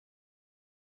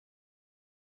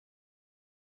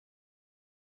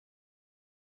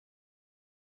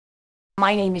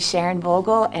My name is Sharon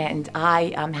Vogel, and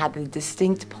I had the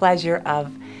distinct pleasure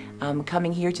of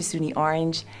coming here to SUNY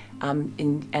Orange,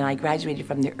 and I graduated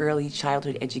from the Early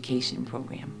Childhood Education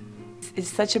program. It's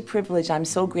such a privilege. I'm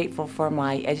so grateful for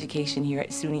my education here at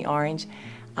SUNY Orange.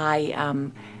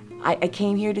 I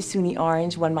came here to SUNY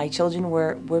Orange when my children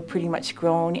were pretty much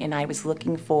grown, and I was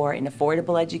looking for an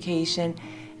affordable education,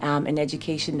 an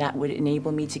education that would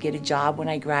enable me to get a job when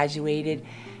I graduated.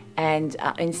 And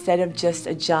instead of just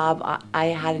a job, I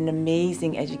had an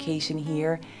amazing education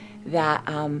here that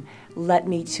led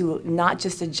me to not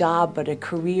just a job, but a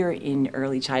career in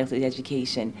early childhood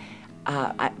education.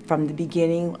 From the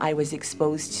beginning, I was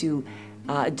exposed to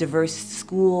diverse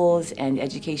schools and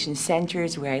education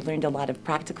centers where I learned a lot of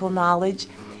practical knowledge.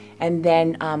 And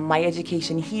then my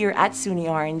education here at SUNY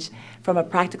Orange, from a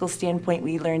practical standpoint,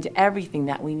 we learned everything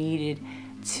that we needed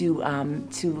to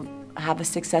have a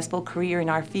successful career in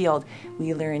our field.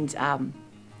 We learned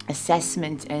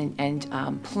assessment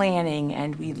and planning,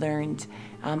 and we learned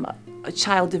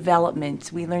child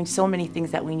development. We learned so many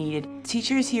things that we needed.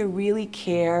 Teachers here really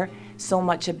care so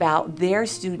much about their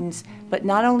students, but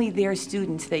not only their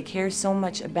students, they care so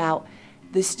much about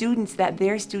the students that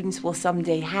their students will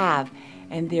someday have.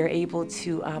 And they're able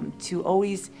to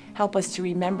always help us to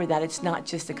remember that it's not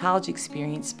just a college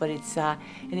experience, but it's an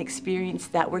experience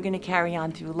that we're going to carry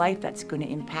on through life that's going to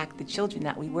impact the children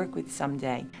that we work with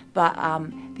someday. But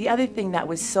the other thing that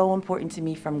was so important to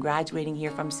me from graduating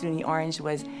here from SUNY Orange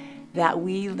was that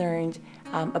we learned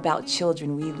about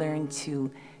children. We learned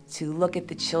to look at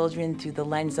the children through the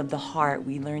lens of the heart.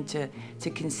 We learned to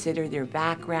consider their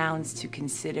backgrounds, to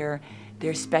consider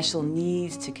their special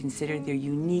needs, to consider their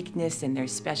uniqueness and their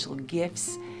special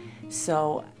gifts.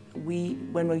 So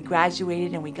when we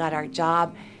graduated and we got our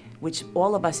job, which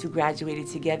all of us who graduated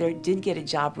together did get a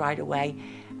job right away,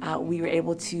 we were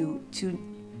able to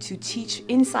teach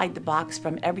inside the box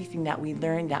from everything that we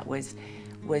learned that was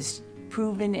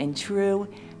proven and true,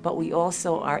 but we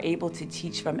also are able to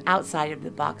teach from outside of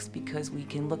the box because we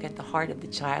can look at the heart of the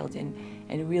child and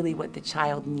really what the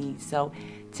child needs. So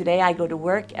today I go to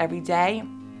work every day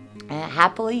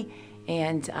happily,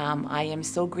 and I am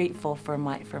so grateful for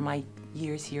my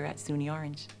years here at SUNY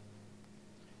Orange.